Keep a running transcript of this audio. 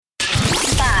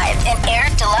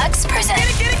Eric Deluxe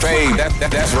presents Fade,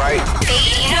 that's right.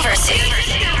 Fade University.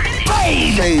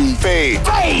 Fade.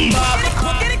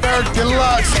 Eric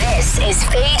Deluxe. This is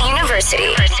Fade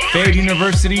University. Fade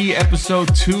University,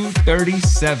 episode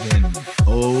 237.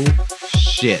 Oh,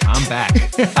 shit. I'm back.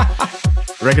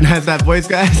 Recognize that voice,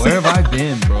 guys? Where have I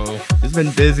been, bro? Just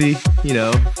been busy,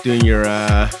 doing your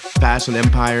fashion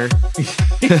empire.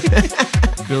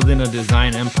 Building a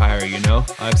design empire,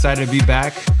 I'm excited to be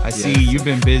back. I see you've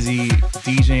been busy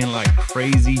DJing like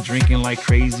crazy, drinking like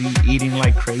crazy, eating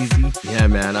like crazy. Yeah,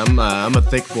 man. I'm a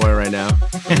thick boy right now.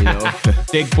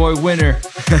 Thick boy winner.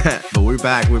 But we're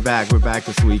back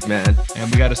this week, man. And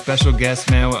we got a special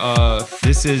guest, man.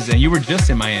 And you were just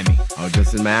in Miami. Oh,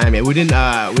 just in Miami. We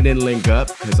didn't link up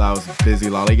because I was busy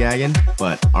lollygagging.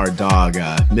 But our dog,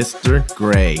 Mr.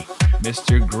 Gray.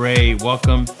 Mr. Gray,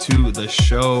 welcome to the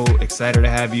show. Excited to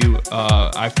have you.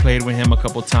 I've played with him a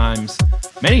couple times,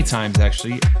 many times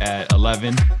actually, at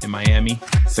 11 in Miami.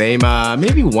 Same,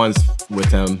 maybe once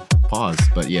with him. Pause,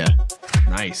 but yeah.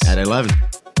 Nice. At 11.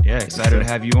 Yeah, excited to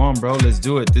have you on, bro. Let's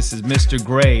do it. This is Mr.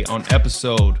 Gray on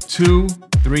episode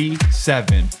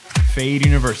 237, Fade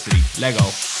University. Lego.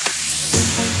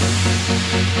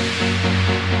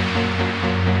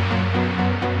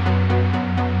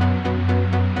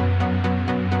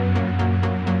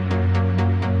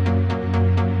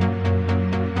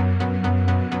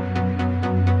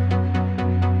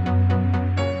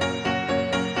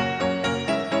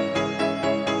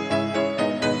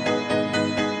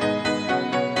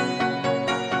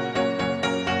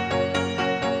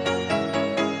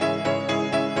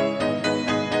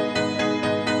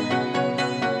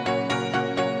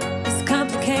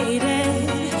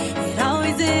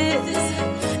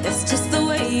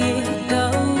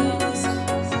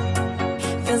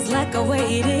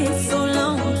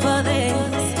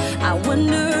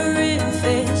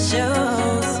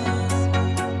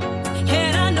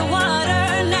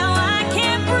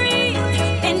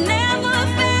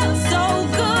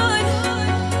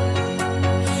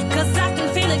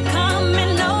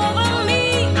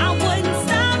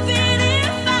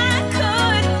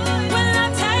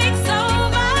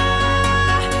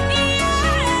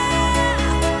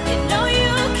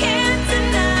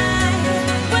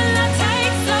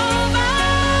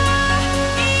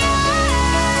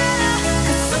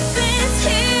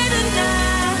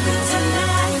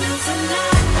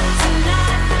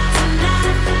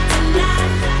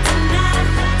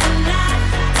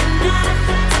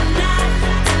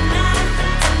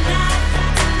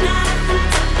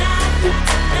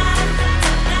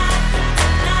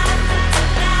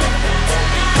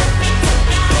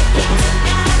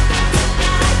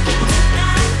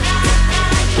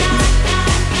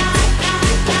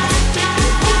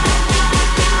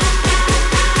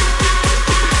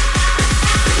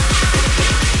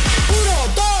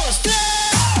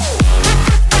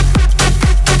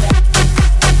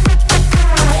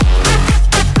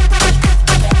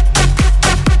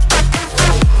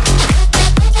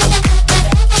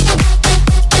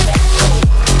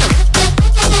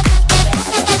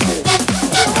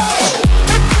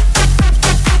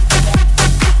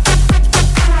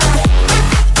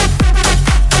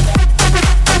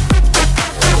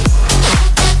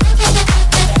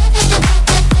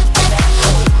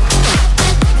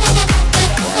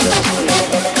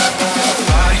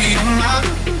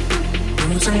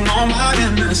 Losing all my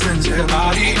innocence,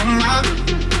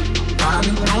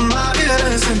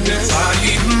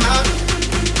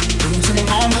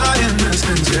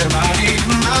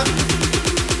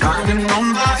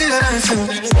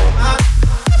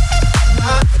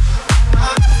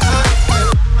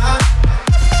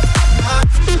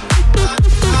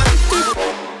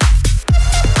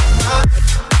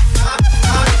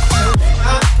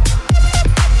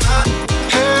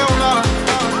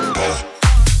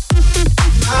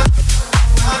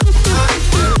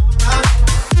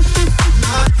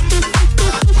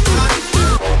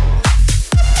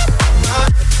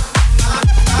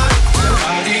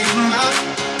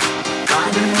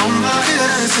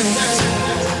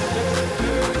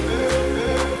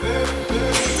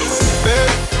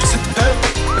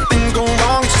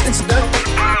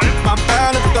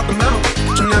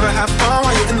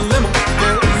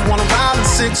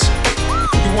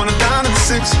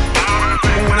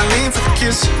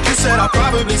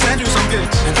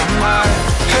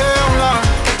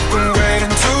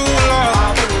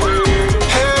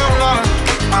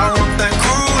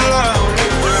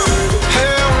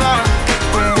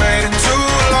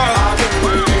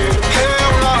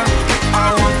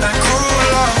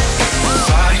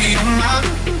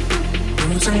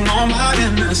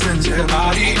 yeah,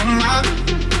 body and mind.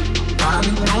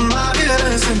 Finding all my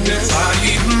innocence.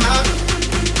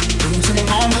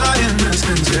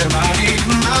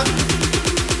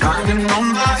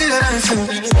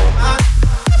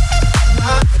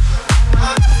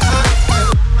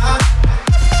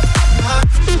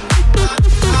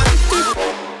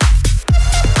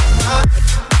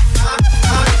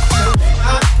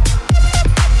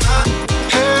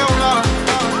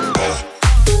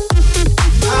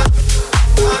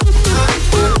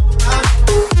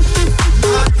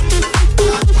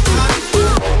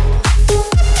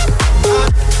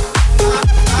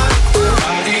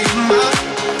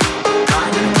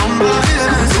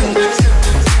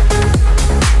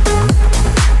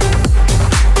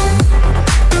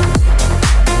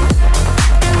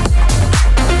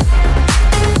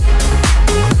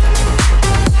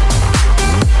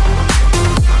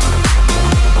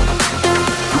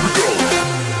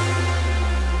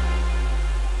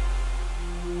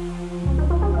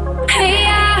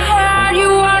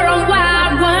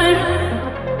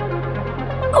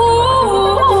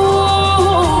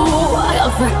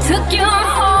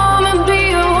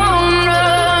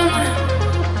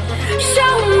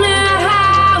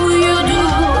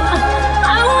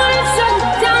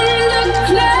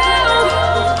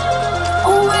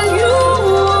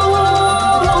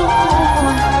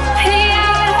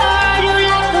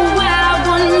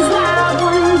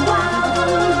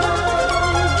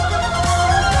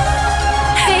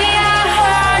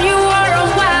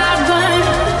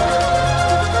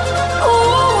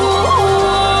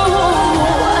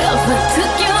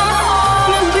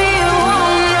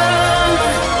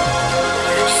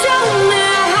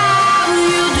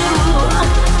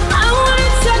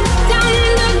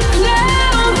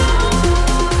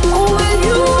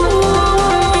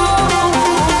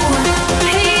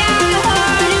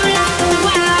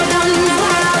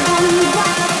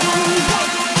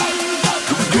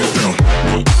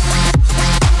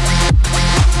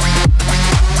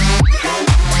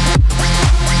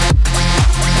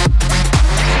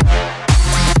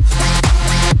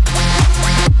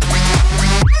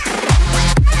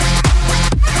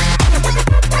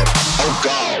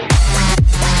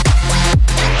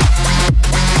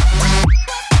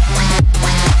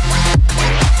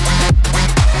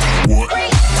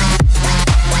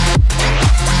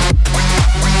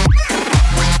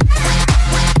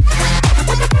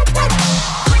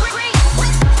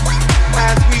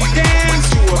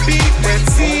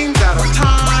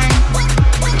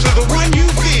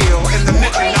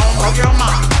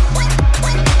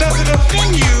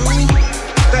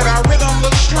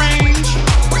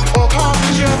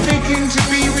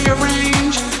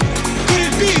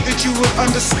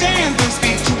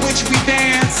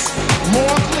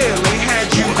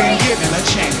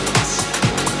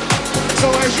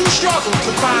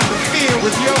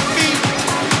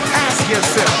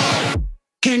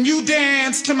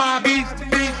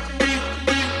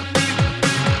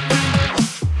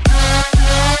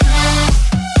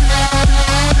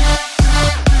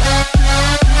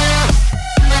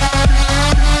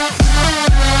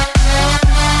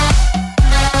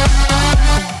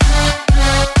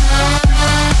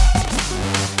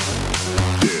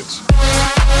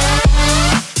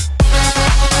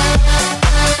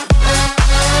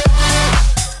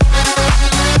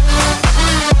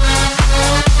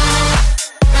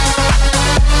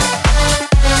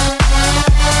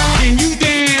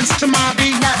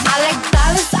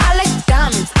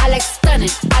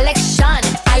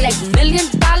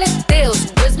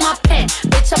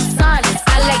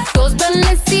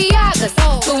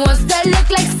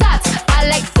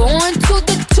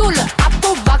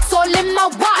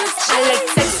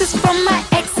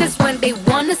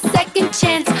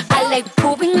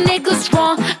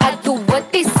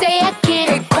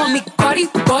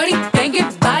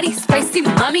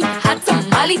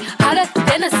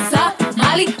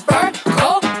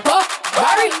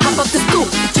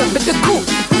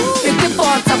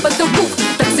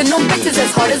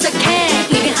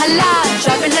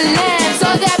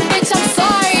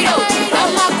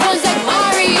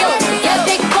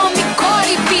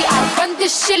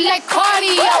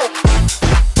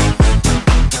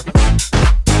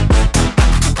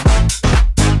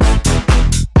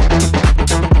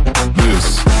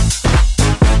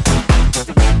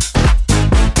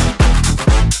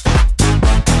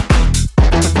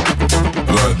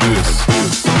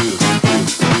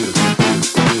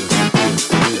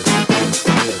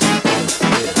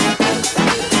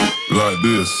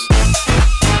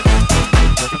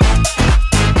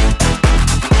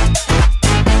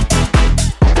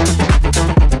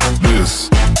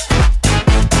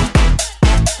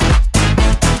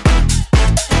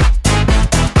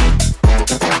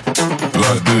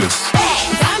 like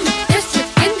this.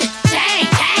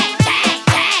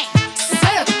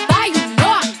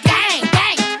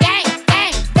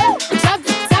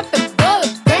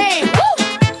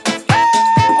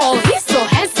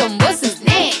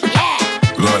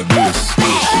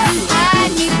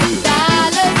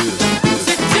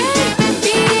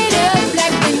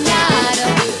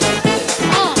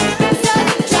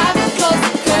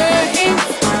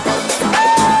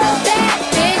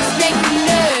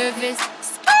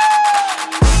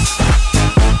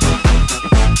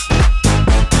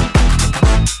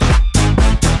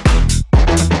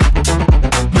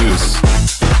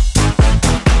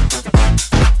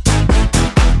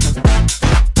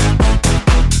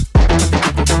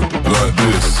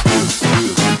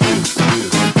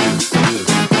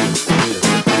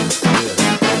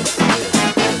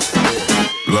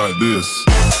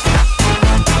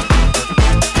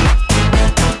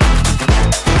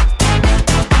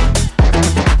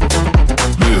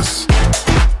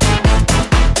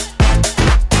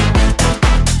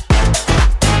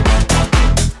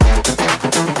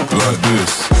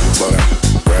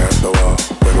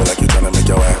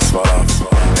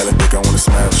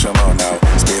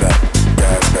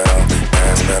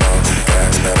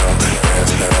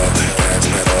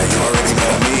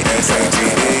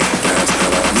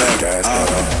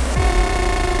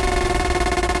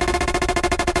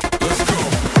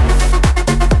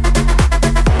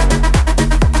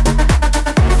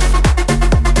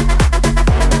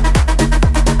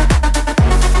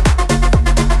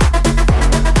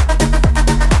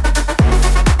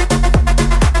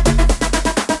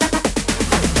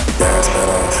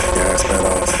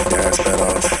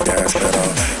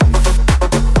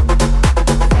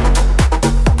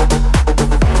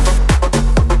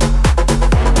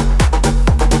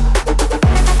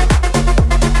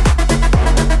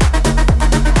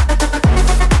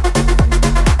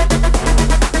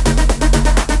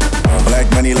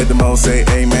 know, say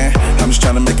amen. I'm just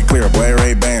trying to make it clear, boy,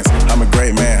 Ray Bans. I'm a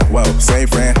great man, whoa, say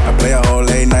friend. I play a whole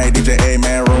late night DJ,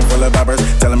 amen. Room full of boppers,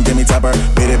 tell them give me topper.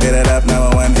 Beat it up,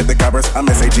 911, hit the coppers. I'm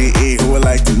S-A-G-E, who would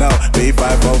like to know?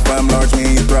 B545, large me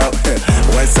in your throat.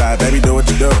 West side, baby, do what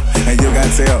you do. And you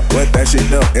got tell what that shit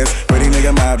do. It's pretty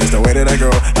nigga mob, just the way that I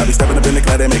grow. I be stepping up in the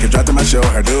club, they make it drop to my show.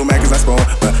 Her do man, cause I spoon,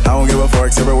 but I don't give a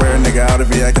fork. Silverware, nigga, out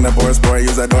of V, I can afford sport.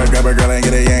 Use that door, grab a girl and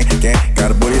get a yank.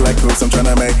 Got a booty like Coops, I'm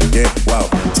tryna make it. Wow,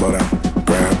 slow down,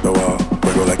 grab the wall.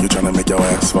 Wiggle like you tryna make your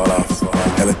ass fall off.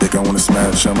 Hella thick, I wanna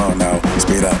smash, come on now.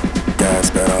 Speed up,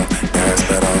 gas pedal, gas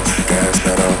pedal, gas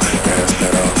pedal, gas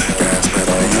pedal, gas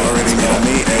pedal. You already know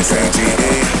me,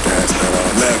 S-A-G-E. Gas pedal,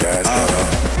 gas pedal.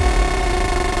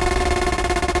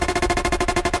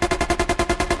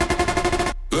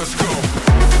 Let's go.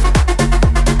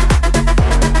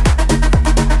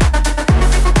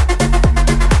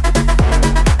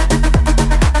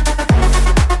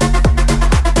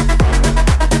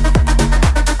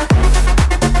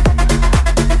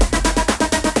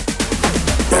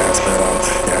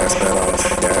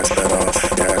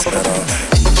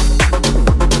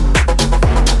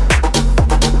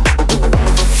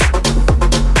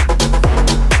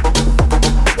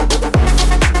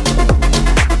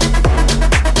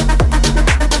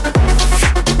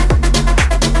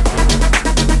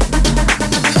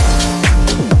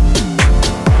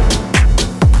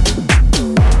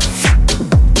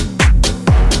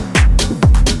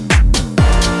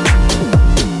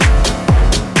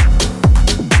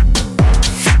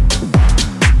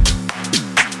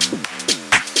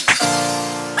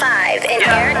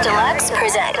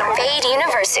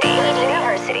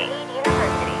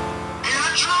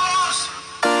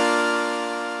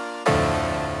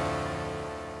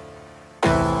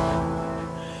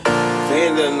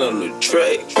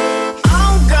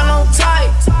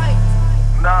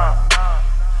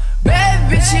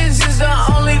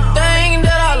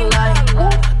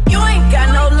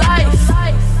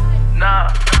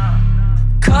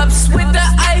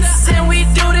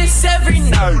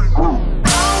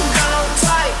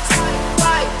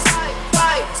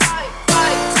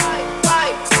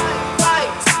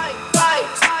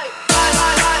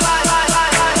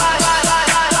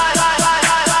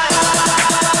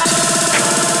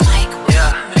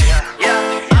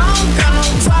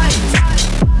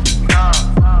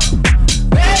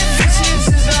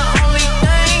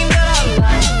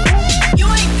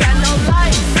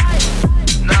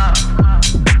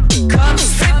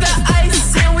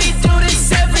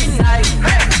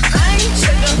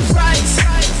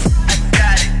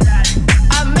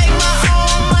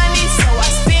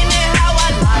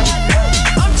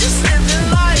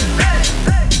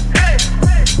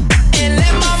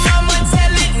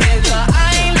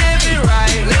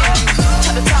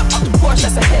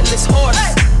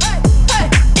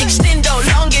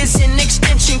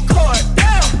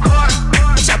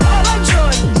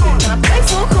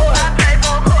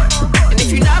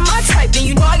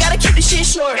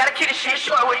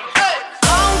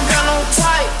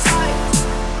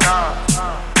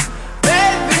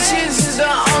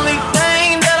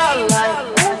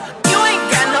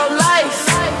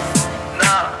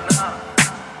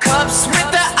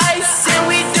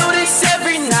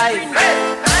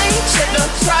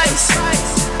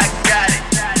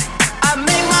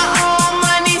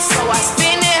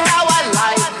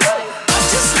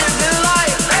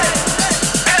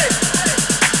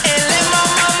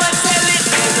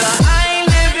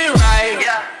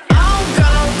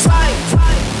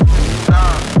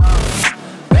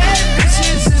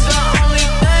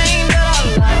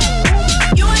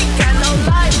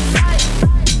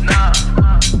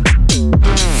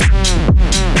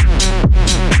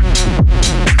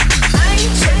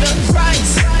 Price.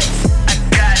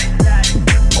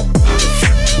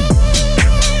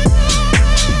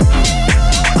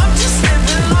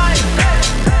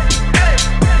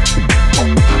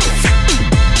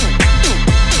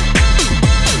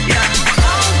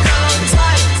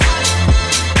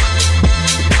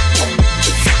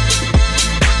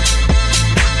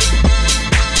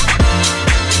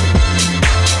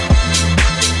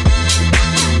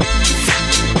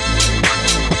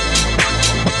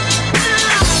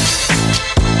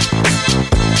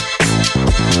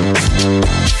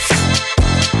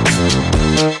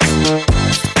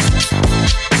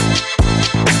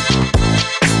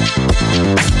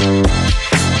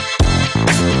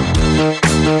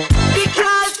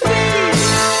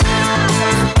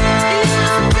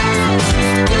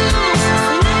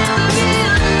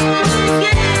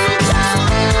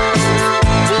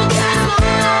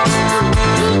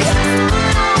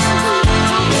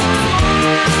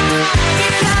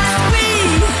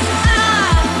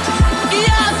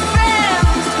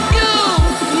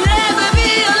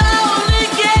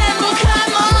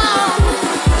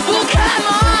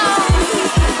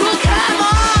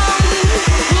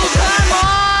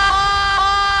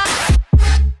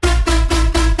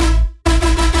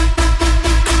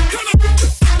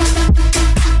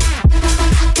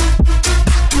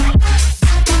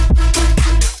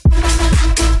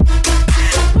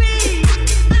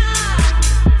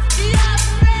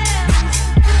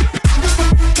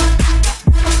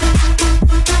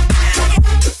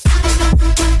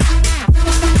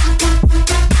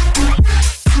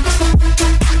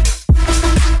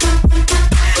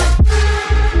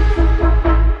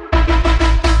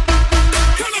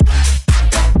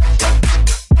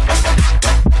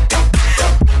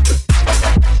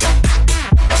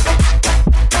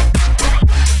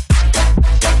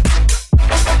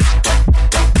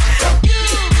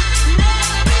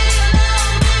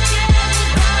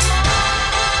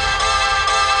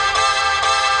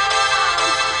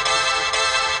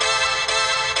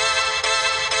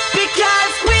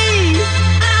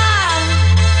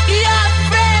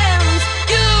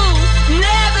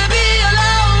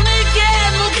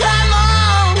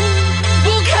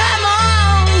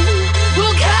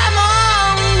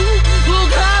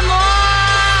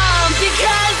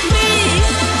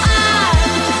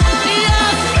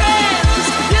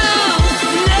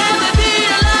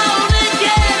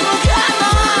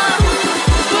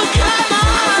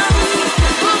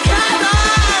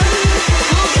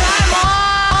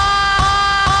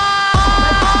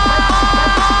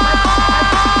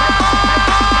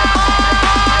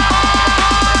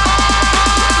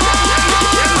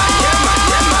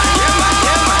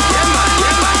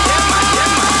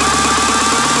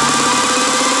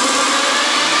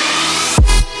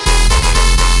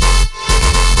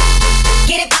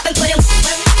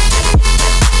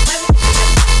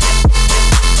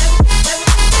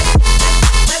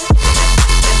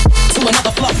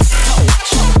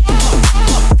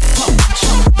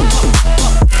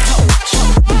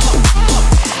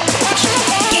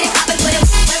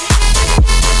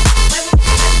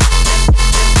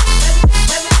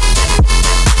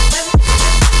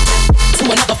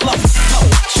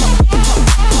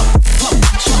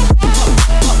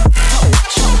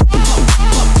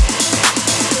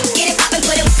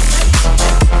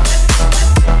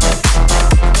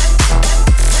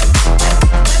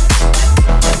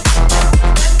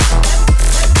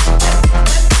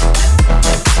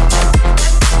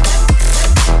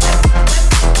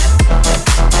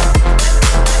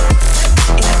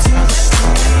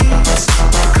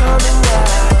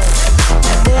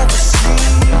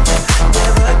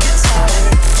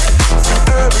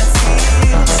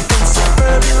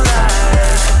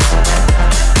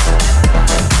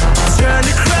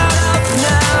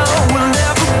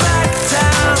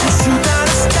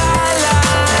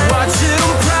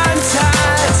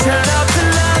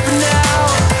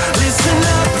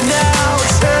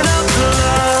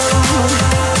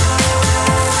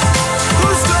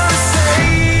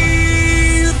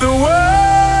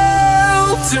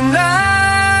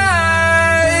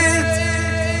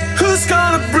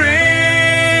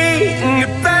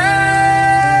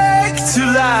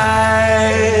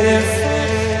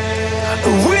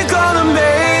 We're gonna make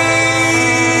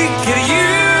it,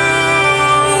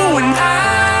 you and I.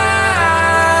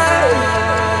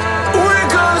 We're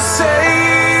gonna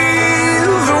save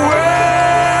the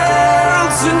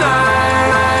world tonight.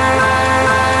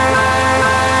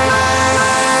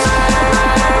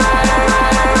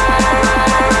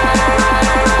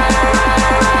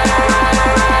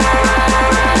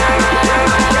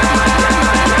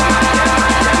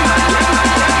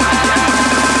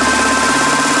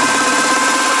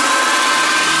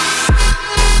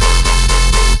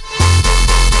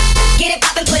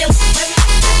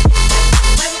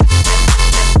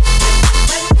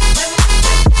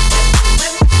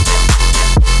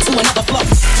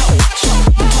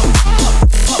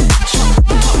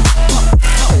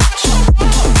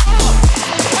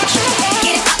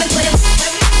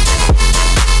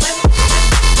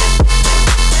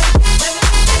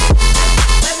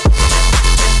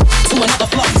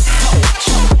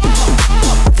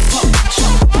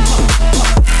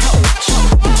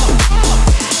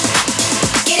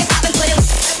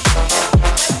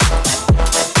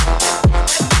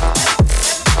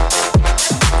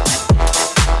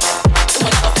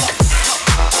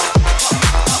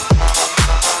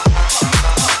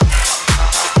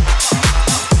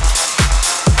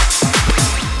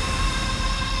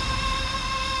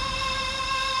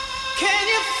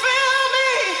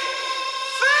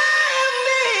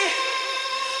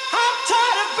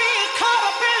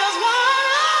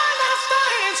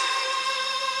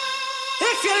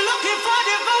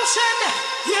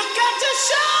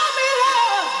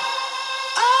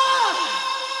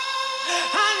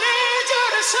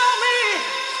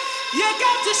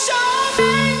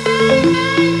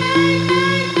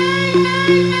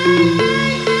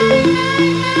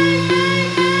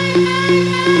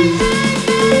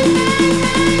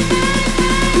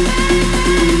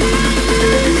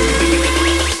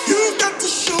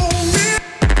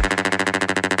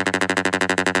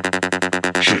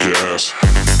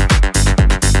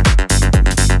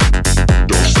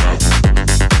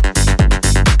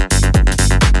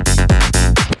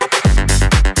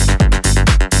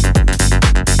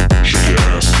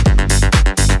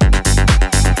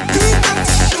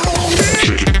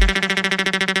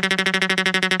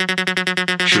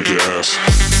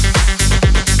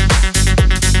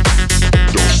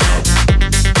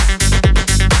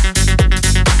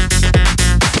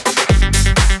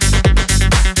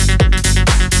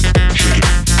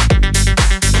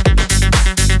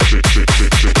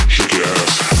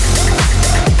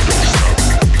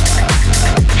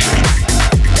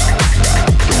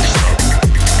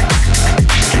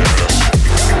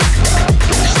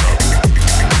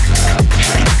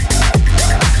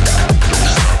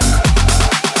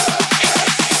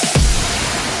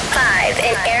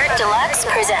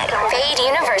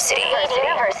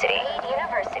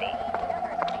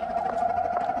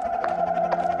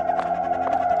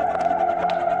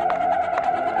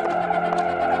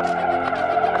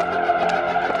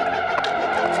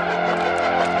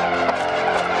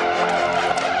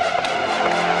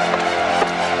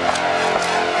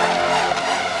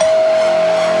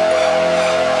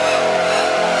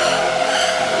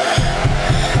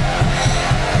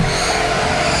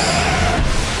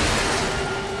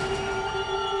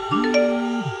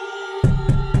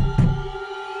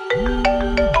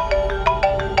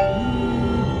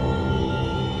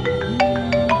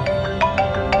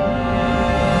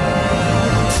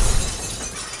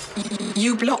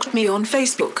 You blocked me on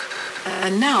Facebook,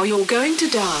 and now you're going to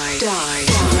die.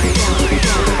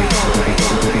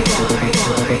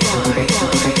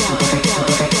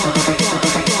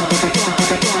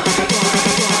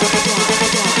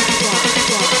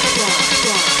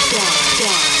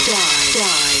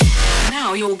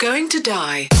 Now you're going to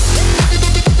die.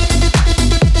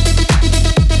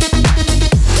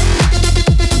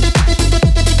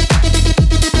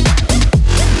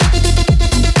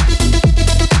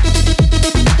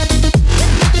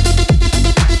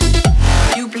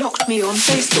 Me on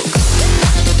Facebook.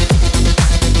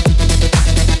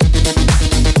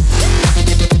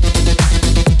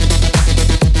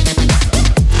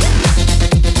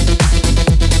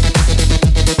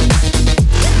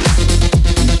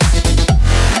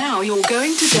 Now you're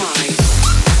going to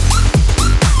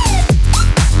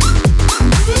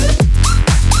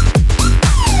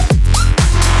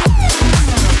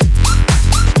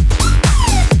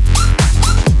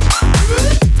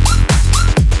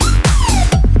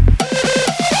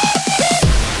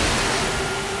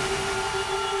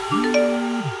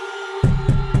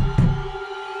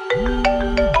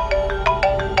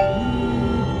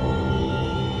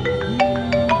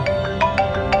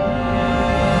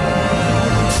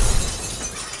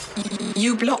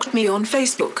You blocked me on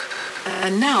Facebook,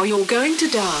 and now you're going to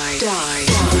die.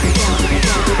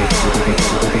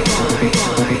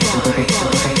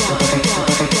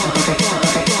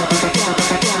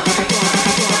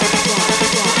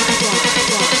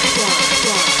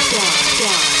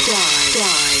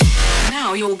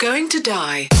 Now you're going to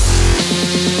die.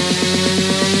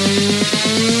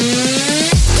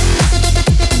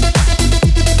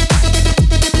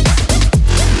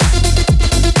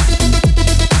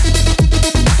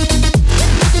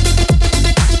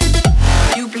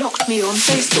 Me on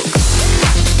Facebook.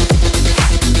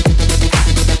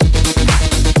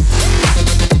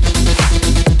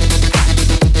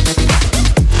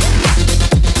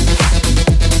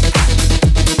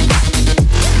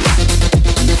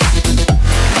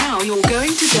 Now you're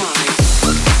going to die.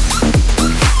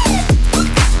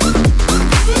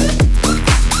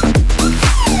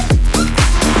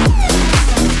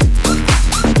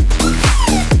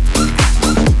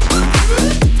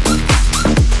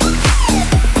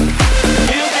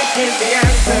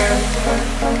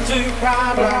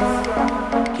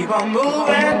 Keep on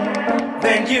moving,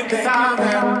 then you can solve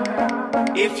them.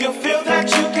 If you feel that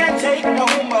you can't take no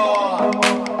more,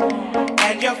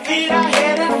 and your feet are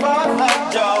headed for the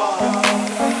door,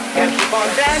 and keep on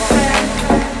dancing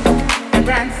and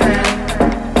prancing,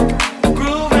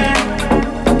 grooving,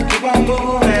 keep on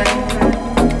moving,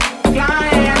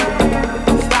 flying,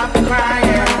 stop the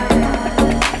crying,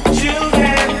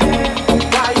 choosing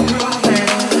while you're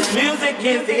grooving. Music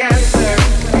is the answer.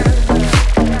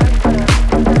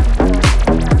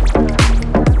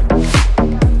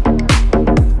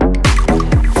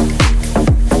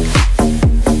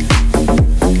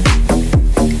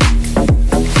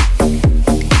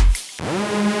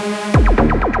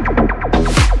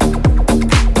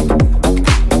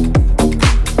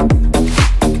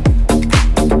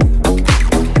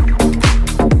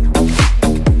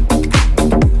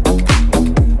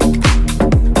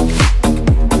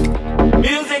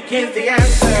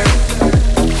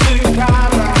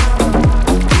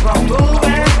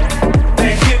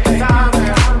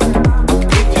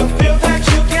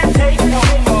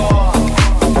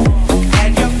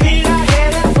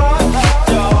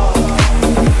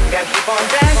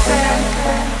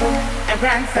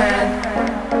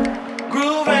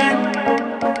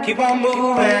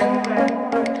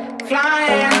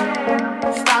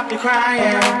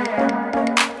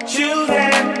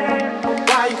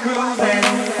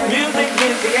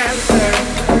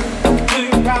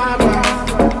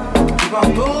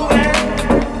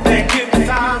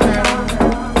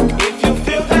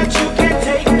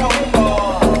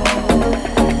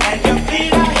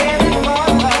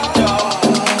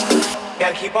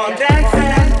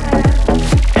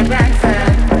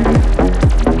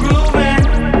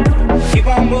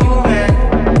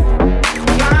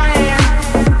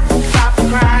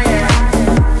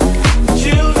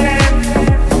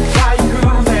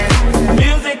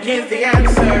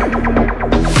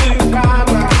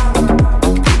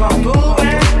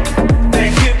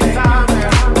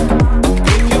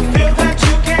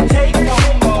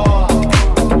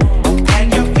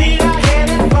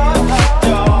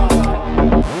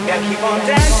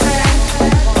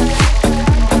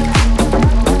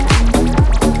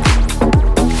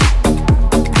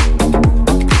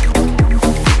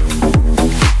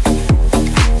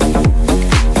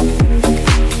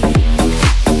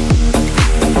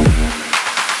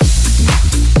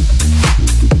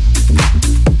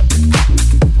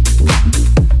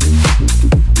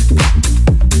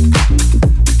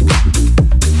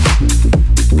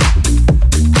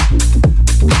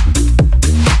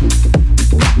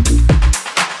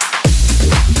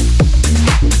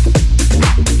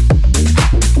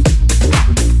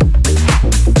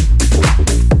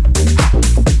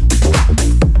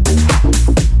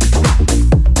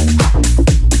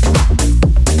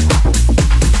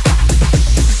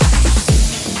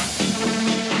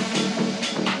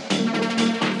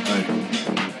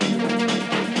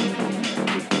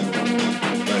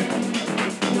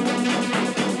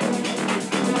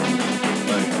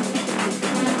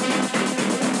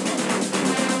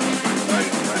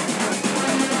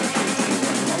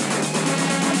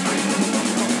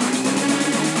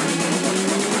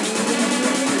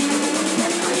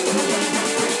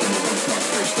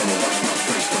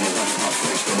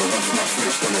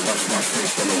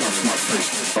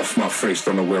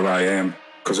 Don't know where I am,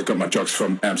 cause I got my drugs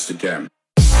from Amsterdam.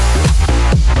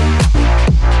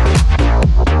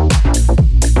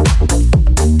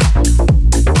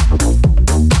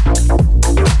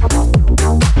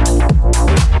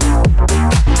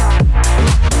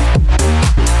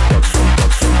 Drugs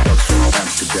from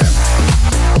Amsterdam.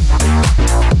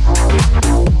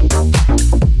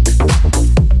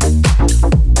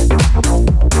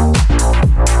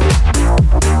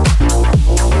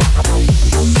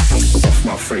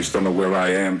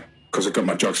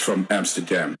 drugs from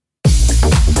Amsterdam. This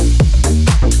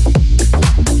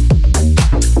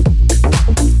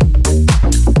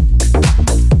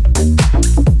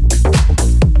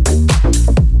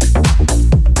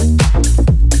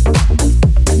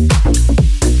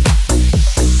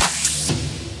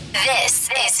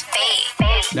is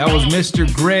Fade. That was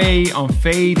Mr. Gray on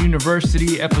Fade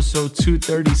University, episode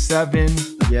 237.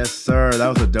 Yes, sir. That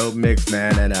was a dope mix,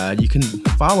 man. And you can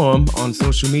follow him on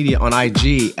social media on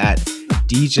IG at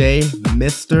DJ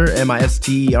Mr.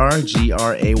 MISTERGRAY.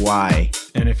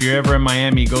 And if you're ever in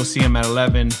Miami, go see him at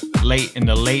 11, late in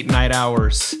the late night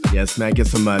hours. Yes, man. Get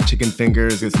some chicken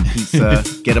fingers, get some pizza,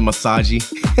 get a massage.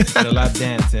 Get a lap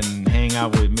dance and hang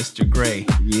out with Mr. Gray.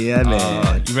 Yeah,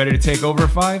 man. You ready to take over,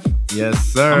 Five? Yes,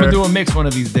 sir. I'm going to do a mix one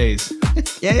of these days.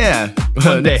 Yeah.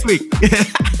 One day. Next week.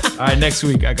 All right, next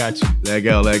week. I got you. Let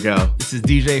go. This is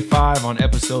DJ 5 on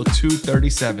episode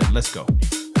 237. Let's go.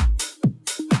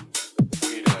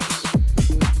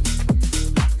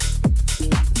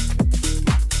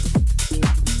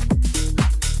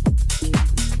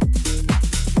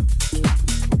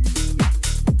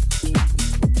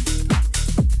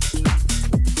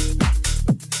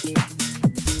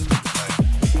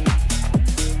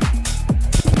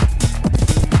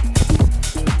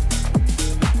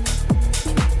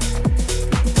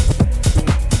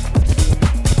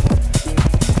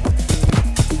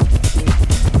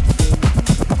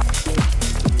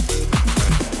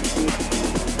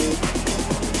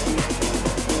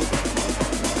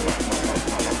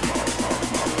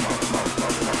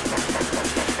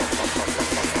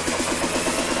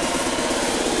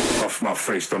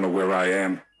 Face, don't know where I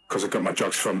am, cause I got my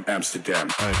drugs from Amsterdam.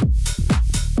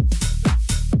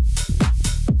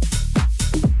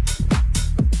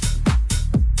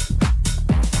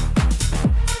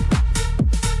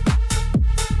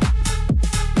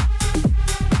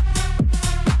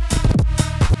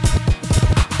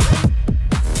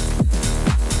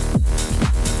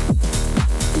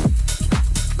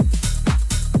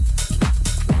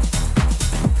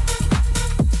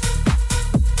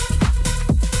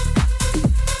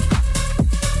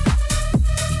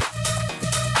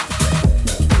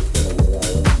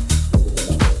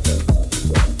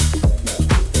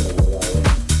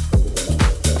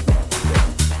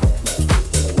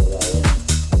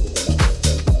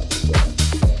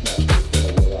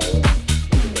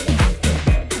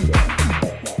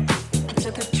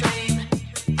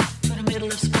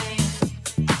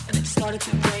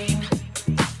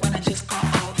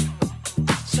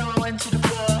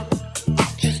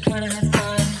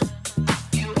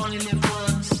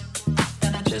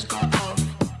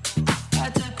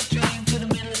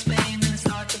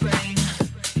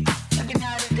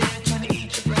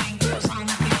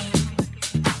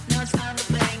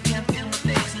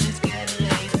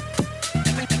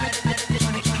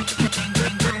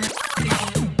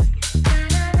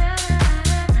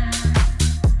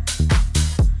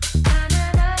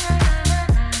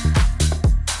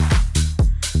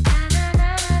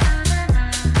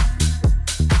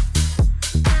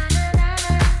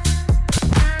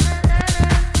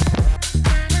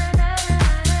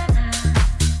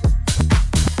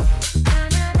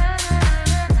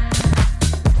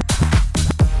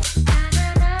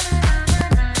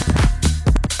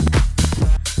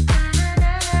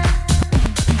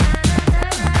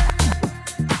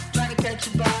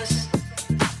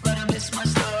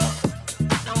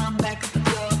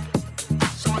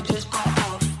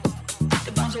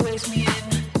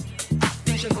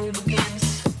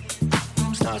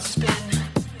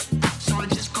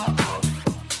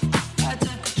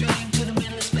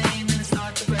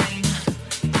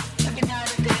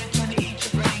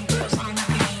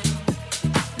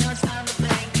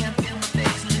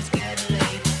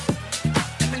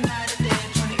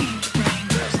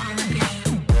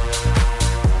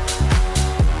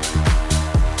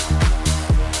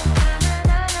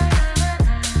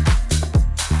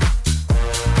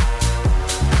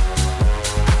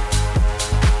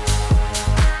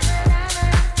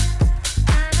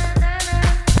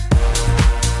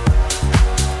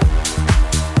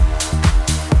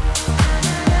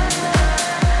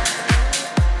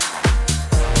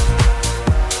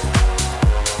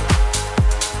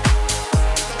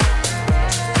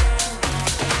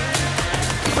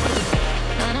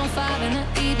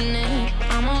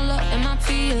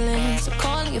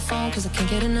 Cause I can't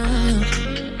get enough.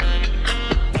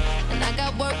 And I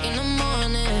got work in the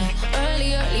morning,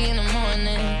 early in the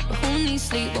morning. But who needs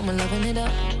sleep when we're loving it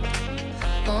up?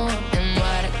 Oh, and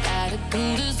what I gotta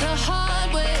do this the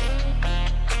hard way.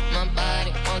 My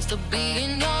body wants to be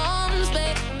in your arms,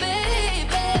 baby.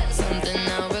 Something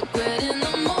I regret in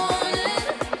the morning.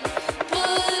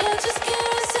 But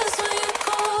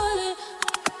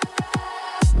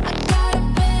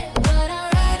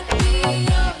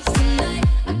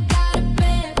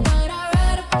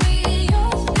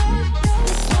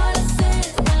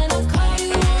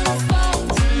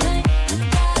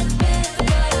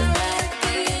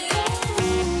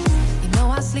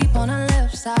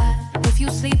side. If you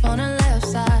sleep on the left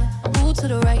side, move to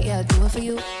the right, yeah, I do it for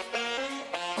you.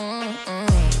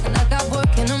 And I got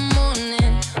work in the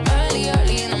morning, early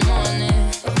in the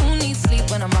morning. But who needs sleep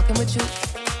when I'm rocking with you?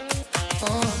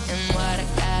 And what I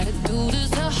gotta do this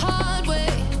the hard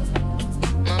way.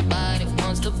 My body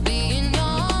wants to be in your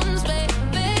arms, baby.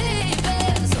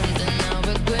 Something I'll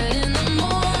regret in the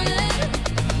morning,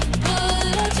 but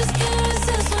I just can't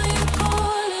resist when you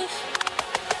call it.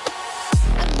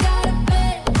 I got a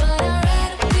bed, but I'd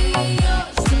rather be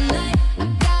yours tonight. I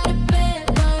got a bed,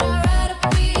 but I'd rather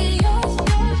be yours.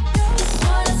 That's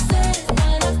what I said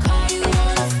when I call you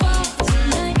on the phone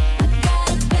tonight. I got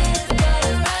a bed, but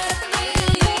I'd rather be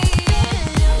yours.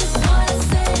 That's what I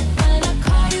said when I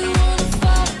call you on the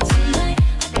phone tonight.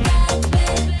 I got a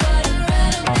bed, but I'd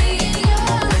rather be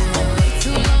yours. Way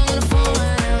too long on the phone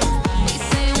right now. You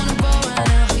say you wanna roll right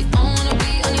now. You don't wanna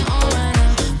be on your own right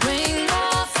now. Ring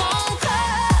my phone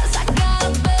 'cause I got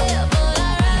a bed, but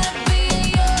I'd rather be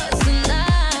yours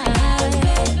tonight.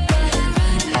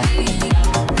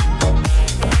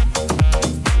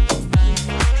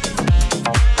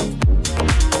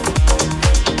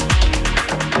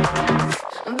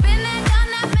 Been there, done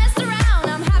that, messed around.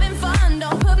 I'm having fun,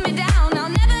 don't put me down. I'll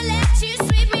never let you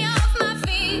sweep me off my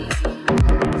feet.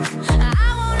 I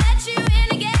won't let you in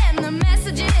again. The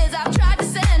messages I've tried to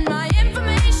send, my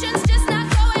information's just not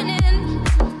going in.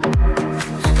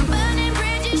 Burning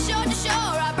bridges shore to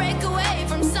shore, I break away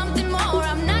from something more.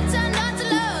 I'm not turned on to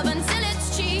love until it's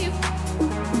cheap.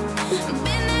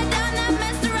 Been there, done that,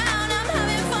 messed around. I'm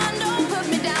having fun, don't put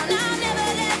me down. I'll never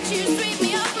let you sweep me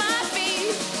off my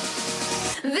feet.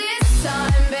 This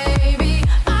time, baby,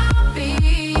 I'll be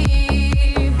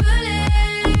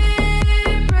bulletproof.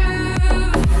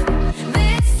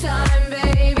 This time,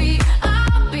 baby,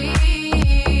 I'll be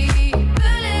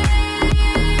bulletproof.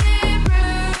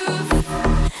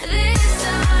 This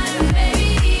time,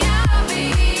 baby, I'll be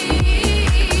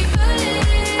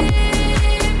bulletproof.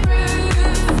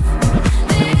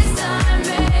 This time,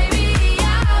 baby,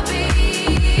 I'll be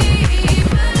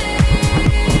bulletproof.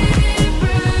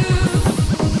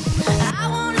 I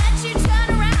won't let you turn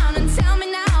around and tell me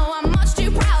now I'm much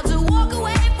too proud to walk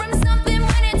away from something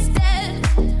when it's dead.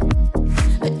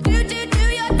 But do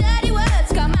your dirty words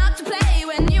come out to play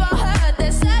when you are hurt?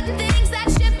 There's certain things that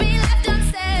should be left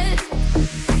unsaid.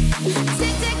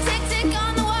 Tick, tick, tick, tick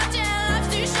on the watch and life's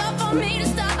too short for me to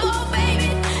stop. Oh baby,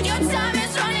 your time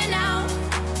is running out.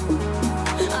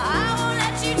 I won't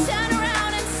let you turn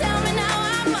around and tell me now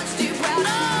I'm much too proud.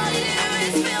 All you do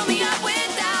is fill me up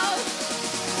with doubt.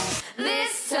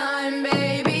 This time,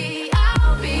 baby,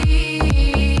 I'll be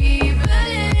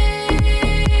bulletproof.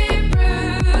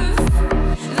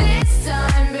 This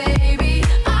time, baby,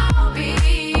 I'll be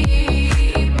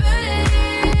bulletproof.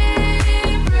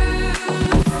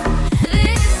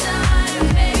 This time,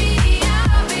 baby,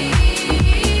 I'll be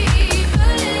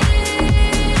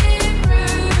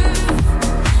bulletproof.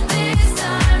 This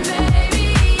time, baby,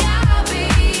 I'll be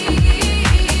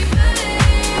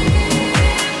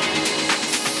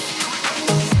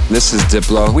This is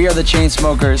Diplo. We are the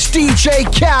Chainsmokers. DJ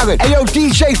Khaled. Ayo,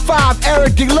 DJ 5,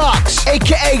 Eric Deluxe,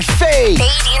 aka Fade.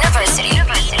 Fade University.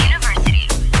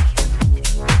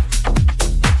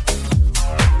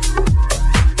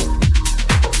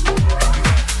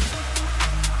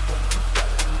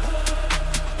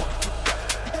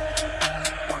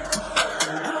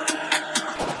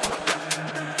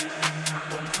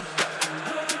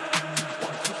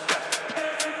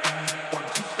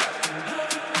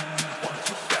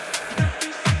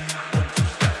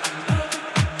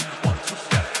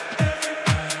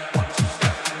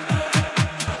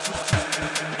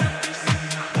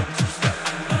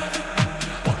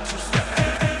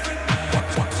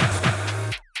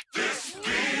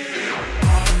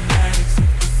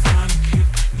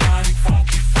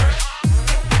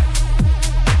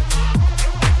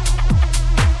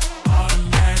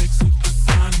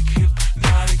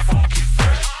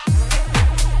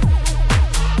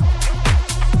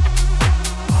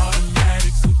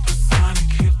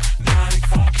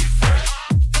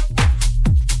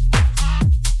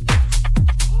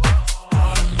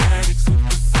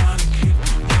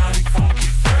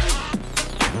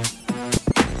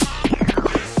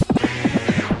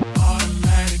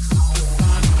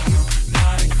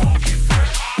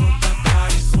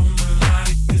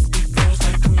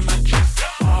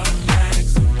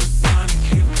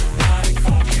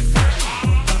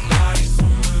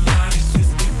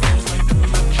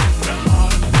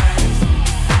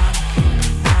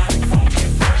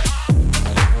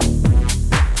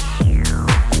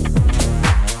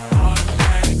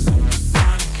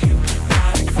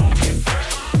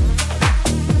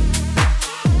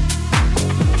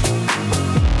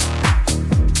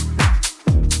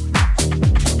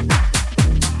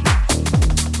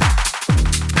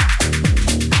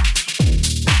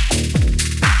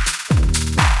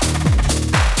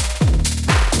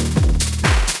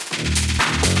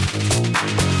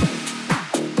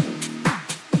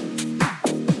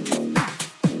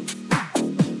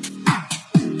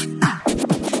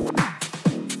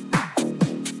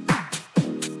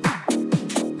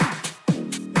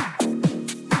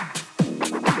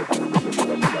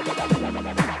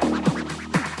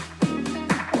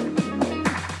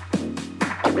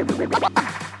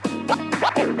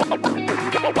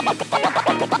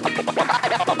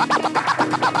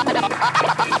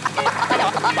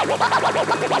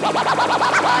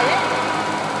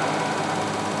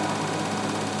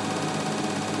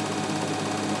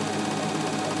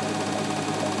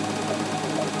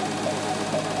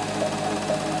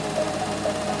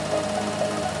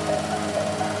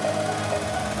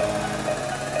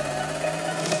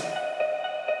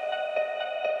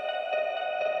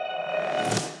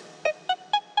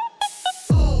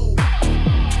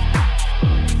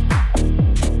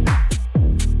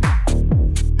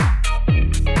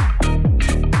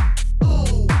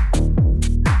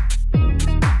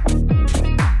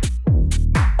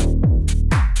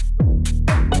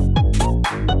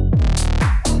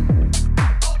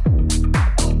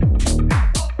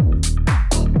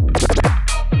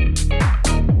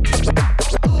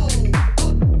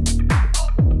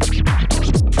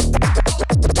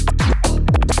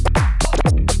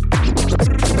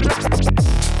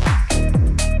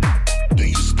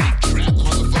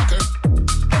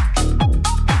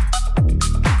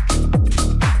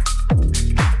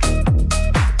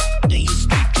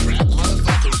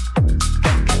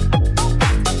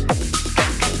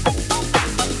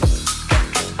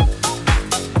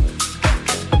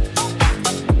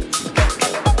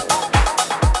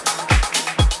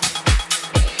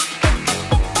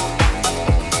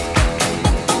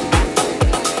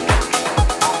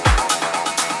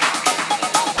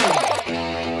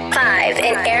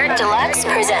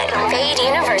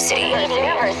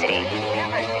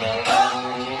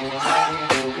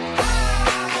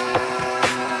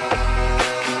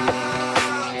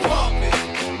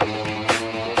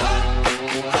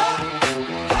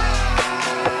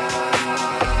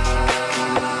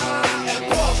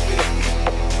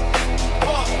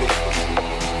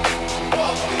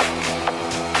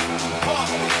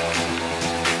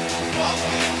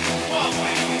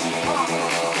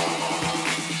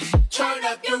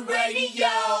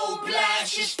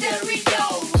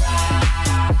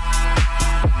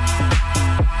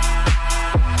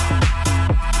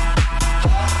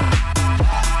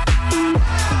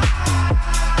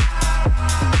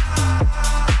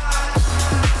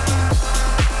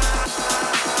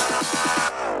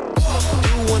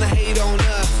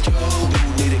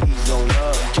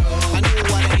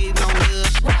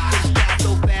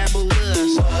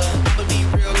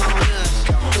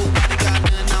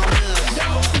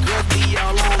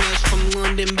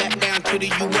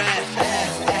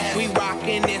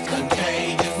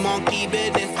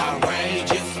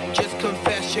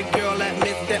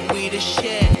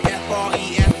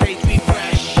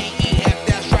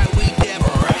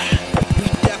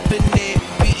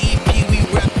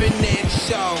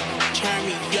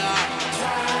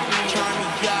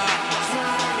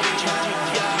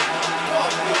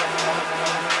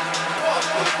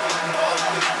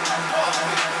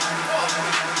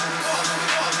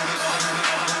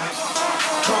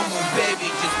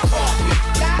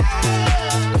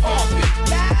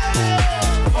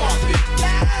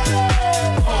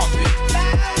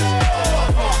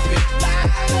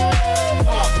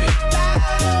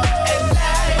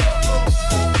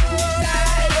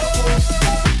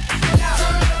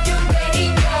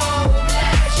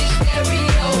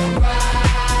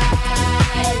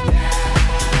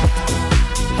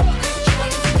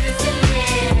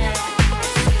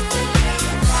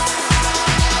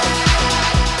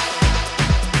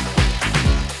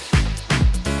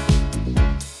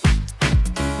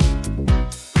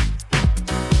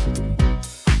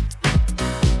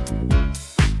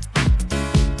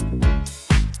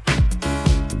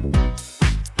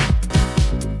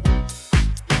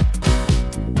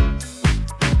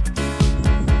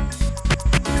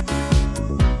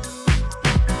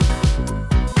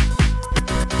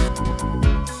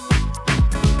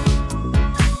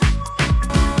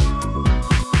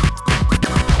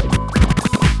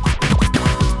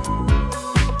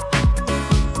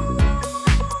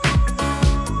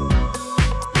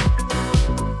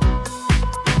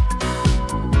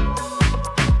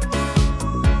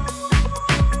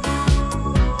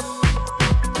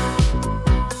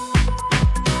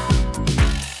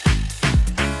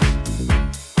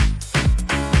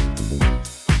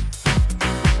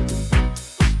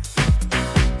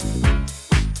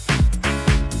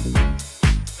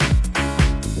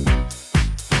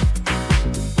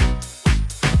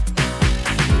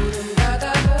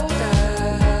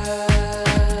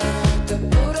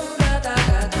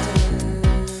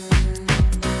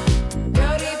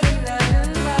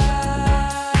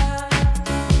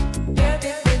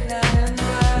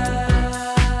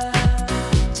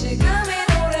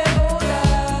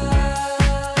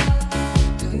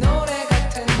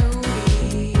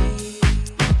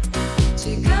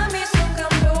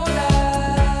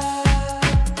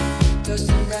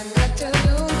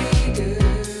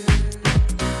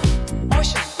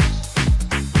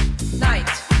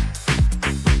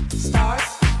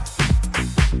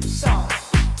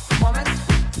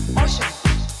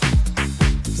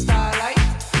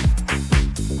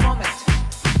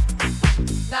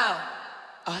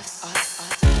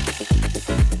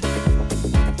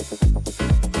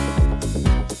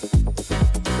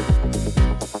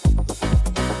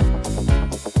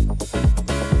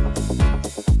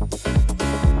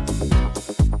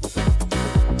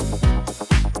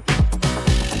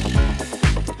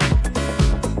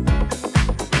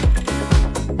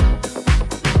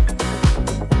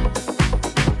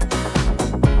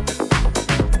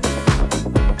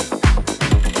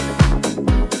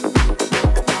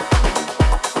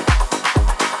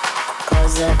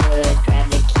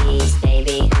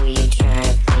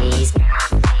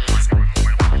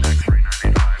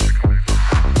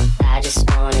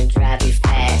 wanna drive you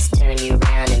fast, turn you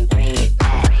around and bring you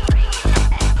back.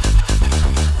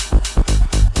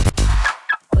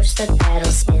 Push the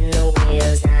pedal, spin the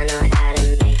wheels, I know how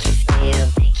to make you feel.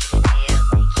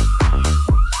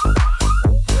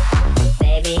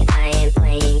 Baby, I ain't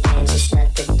playing games, just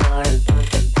shut the door and pump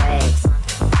the brakes.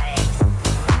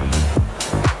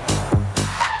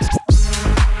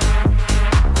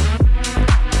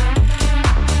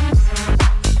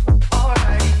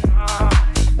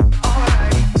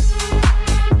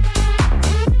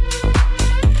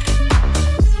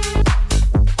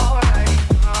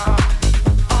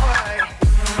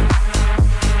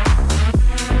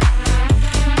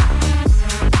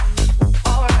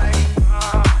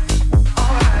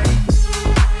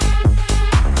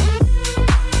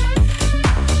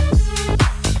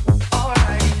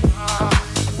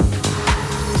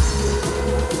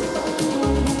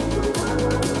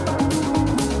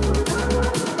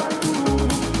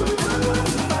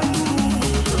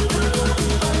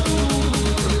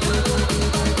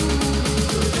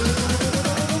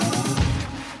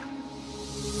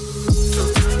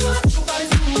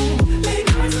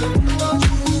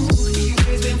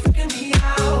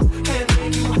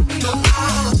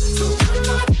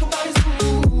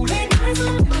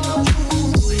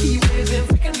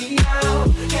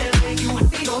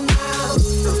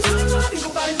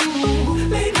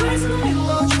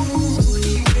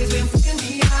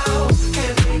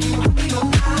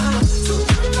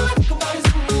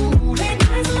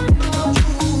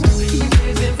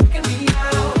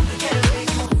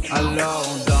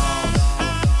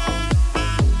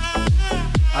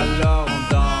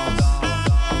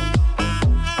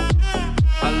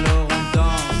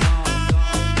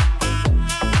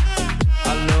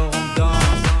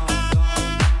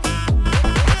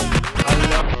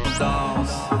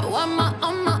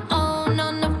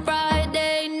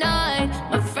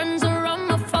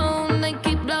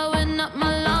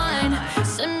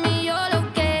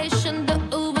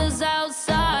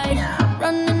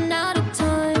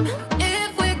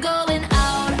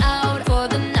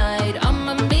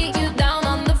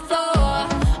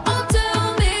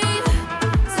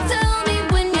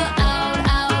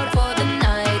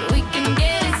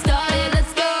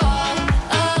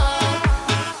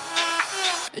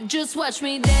 Just watch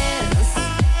me dance.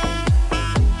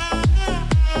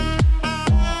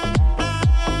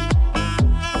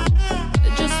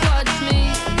 Just watch me.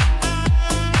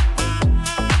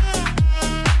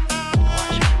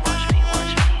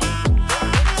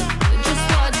 Just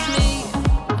watch me.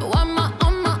 I'm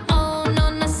on my own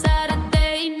on a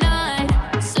Saturday night.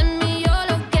 Send me your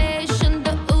location,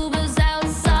 the Uber's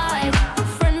outside.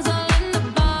 Friends all in the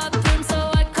bathroom, so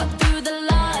I cut through the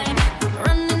line.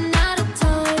 Running out of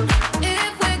time.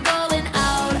 If we're going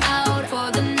out for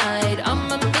the night,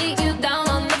 I'ma meet you down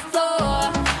on the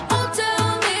floor. Oh, tell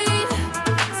me,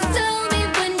 so tell me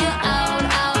when you're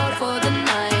out for the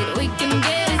night. We can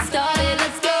get it started,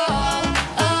 let's go.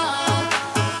 Oh,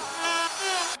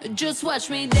 just watch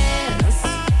me dance.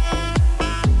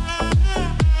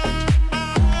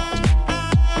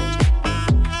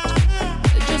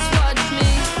 Just watch me.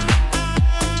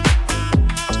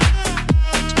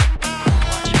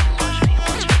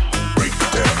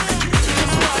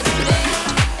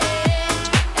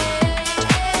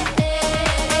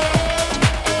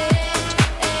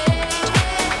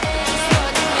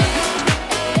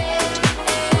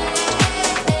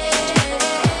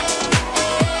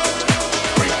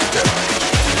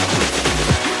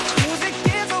 Music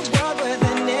is a world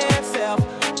within itself,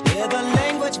 with a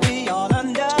language we all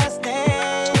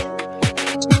understand.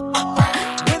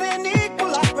 With an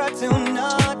equal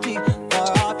opportunity for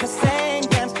all to sing,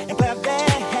 dance, and clap their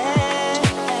hands.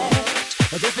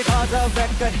 But just because a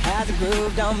record has a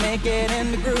groove, don't make it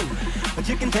in the groove. But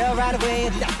you can tell right away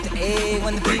it's Dr. A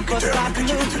when the people start to move.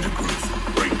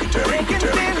 They can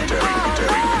feel it all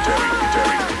over.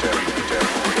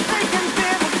 They can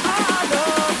feel it all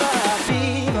over.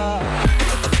 Fever.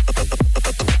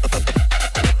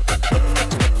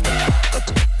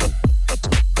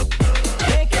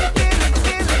 They can feel it,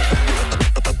 feel it.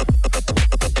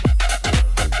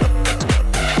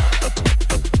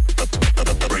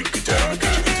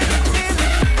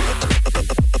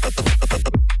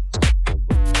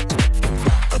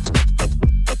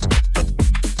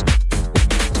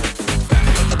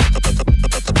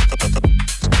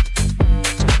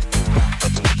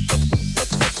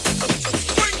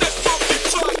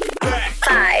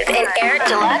 Five and Eric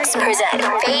Deluxe present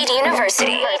Fade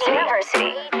University.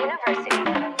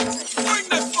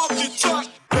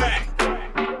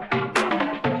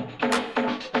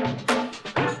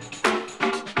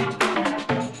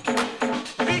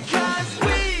 Because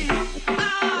we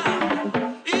are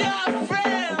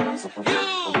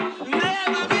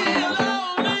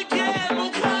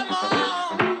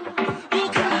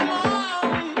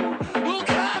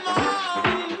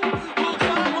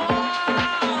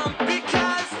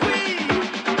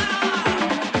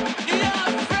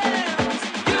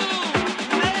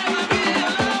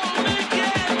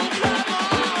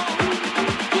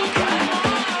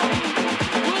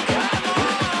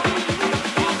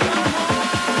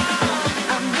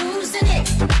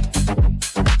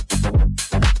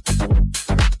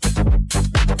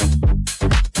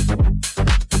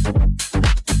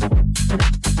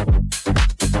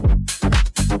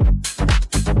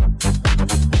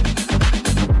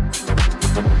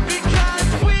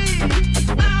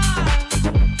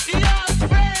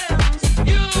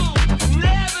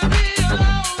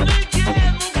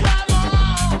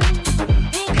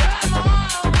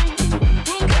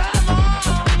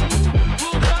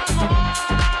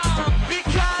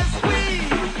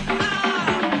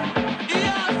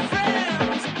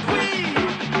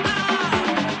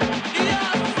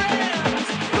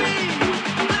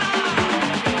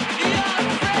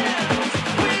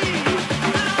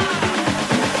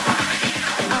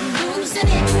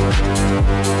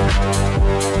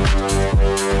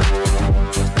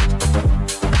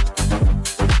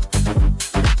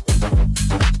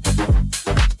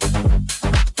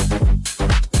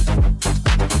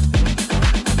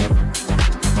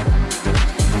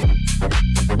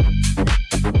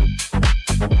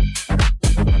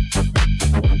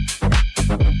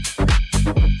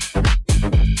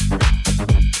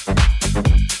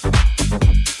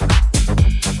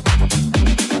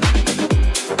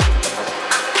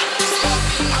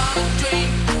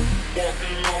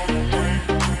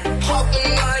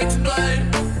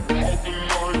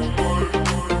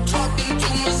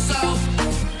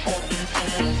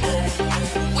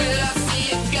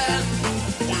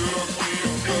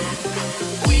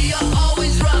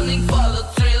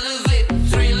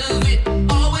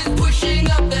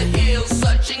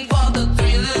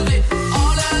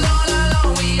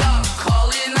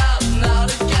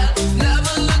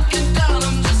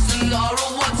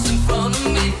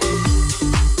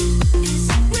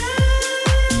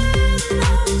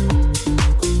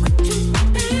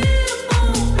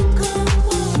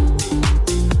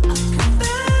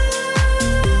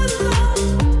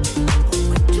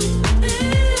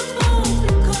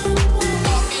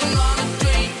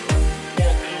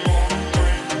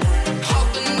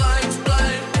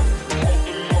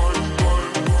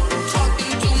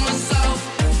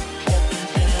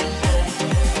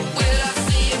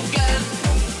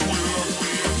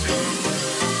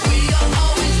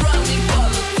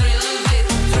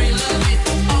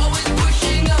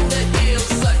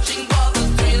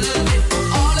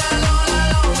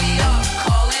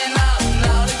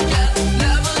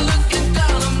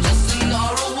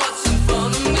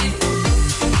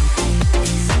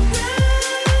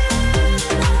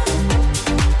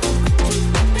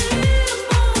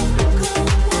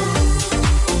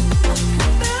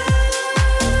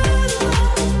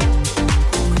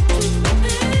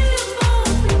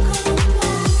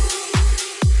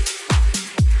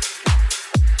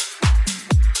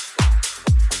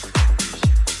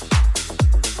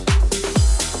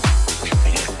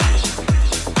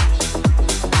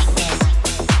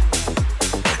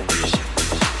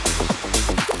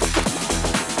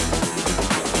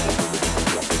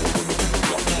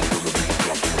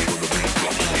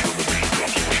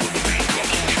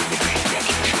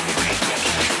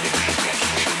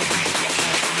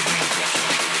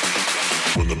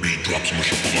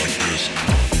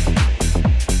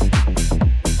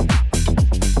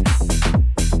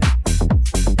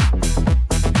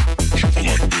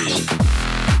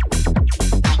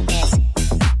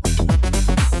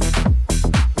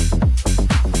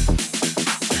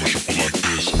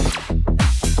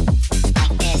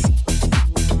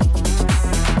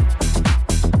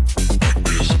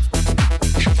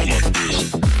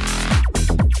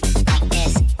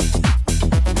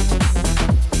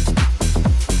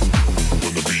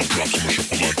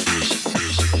Drops,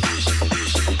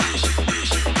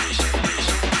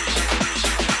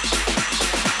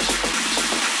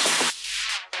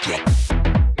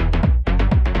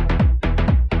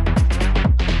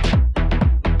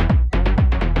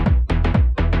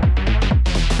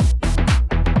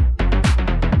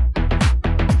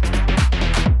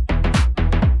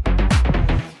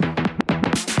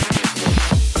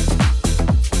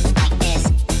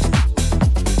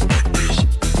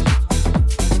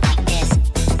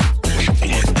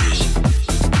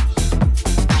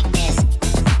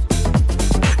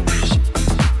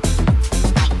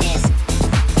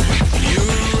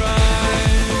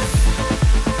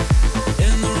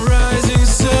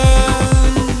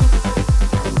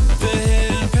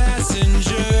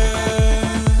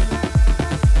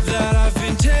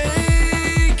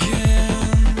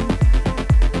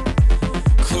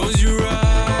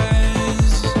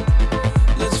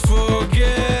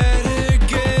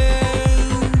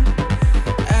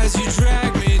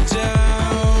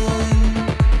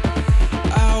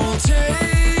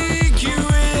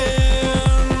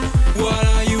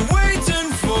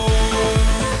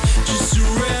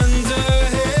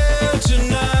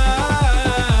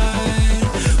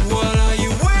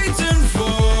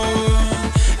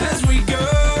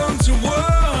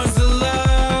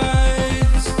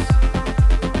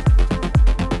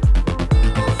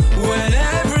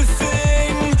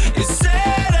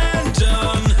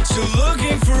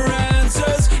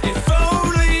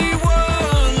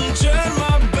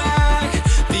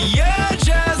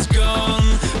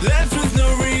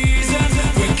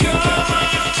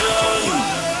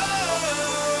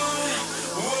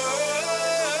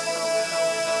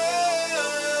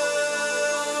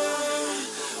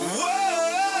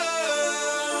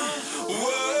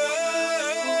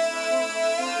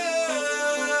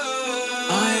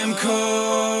 I'm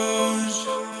caught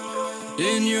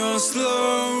in your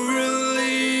slow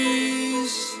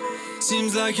release.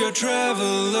 Seems like your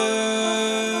traveler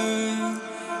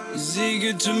is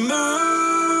eager to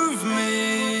move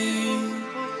me.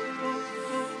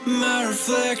 My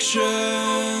reflection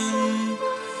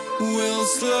will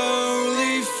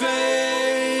slowly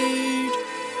fade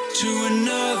to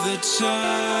another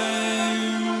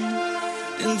time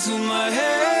until my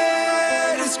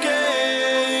head escapes.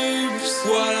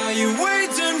 What are you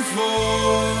waiting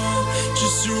for?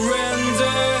 Just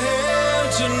surrender here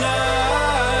tonight.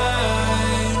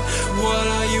 What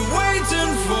are you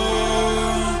waiting for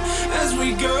as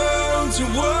we go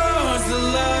towards the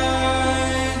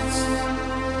lights?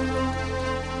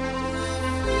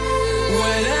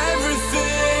 When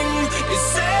everything is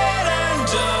said and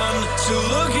done, still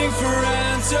looking for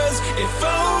answers, if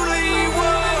only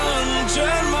one.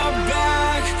 Turn my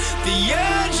back, the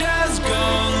edge has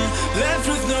gone, left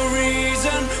with no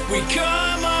reason, we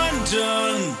come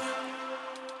undone.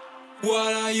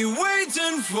 What are you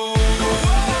waiting for?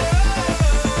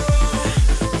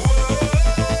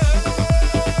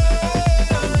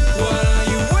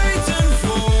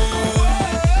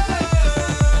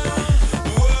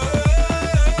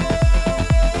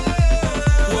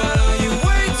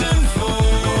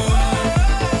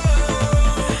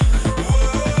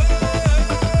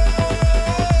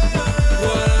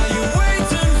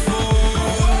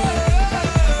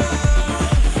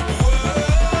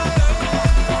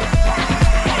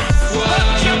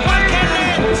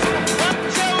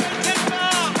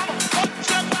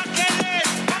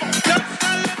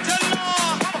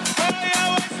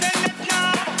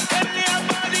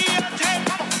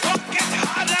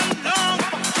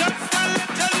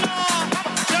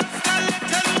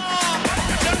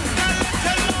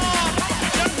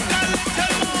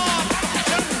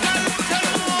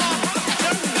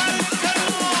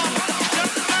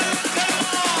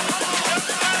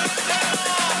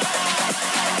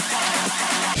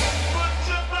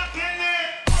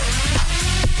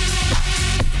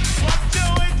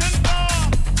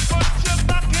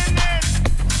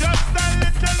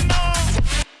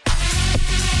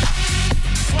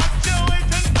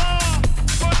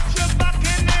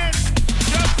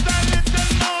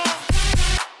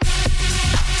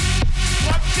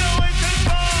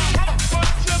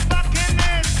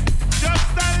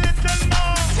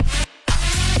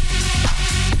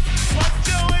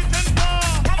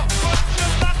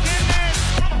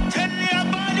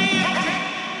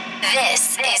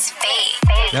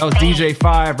 That was DJ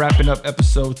 5 wrapping up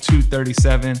episode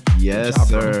 237. Yes,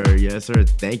 sir. Bro. Yes, sir.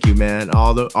 Thank you, man.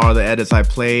 All the edits I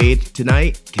played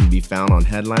tonight can be found on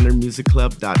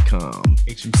headlinermusicclub.com.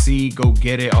 HMC, go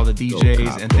get it. All the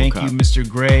DJs. And thank you, Mr.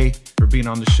 Gray, for being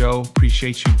on the show.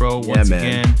 Appreciate you, bro, once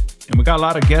again. And we got a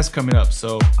lot of guests coming up,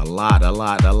 so. A lot.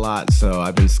 So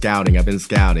I've been scouting,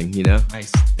 you know?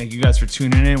 Nice. Thank you guys for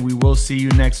tuning in. We will see you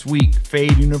next week.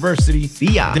 Fade University.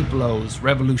 See ya. Diplo's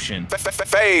Revolution.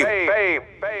 Fade.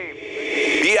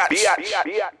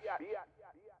 Biatch.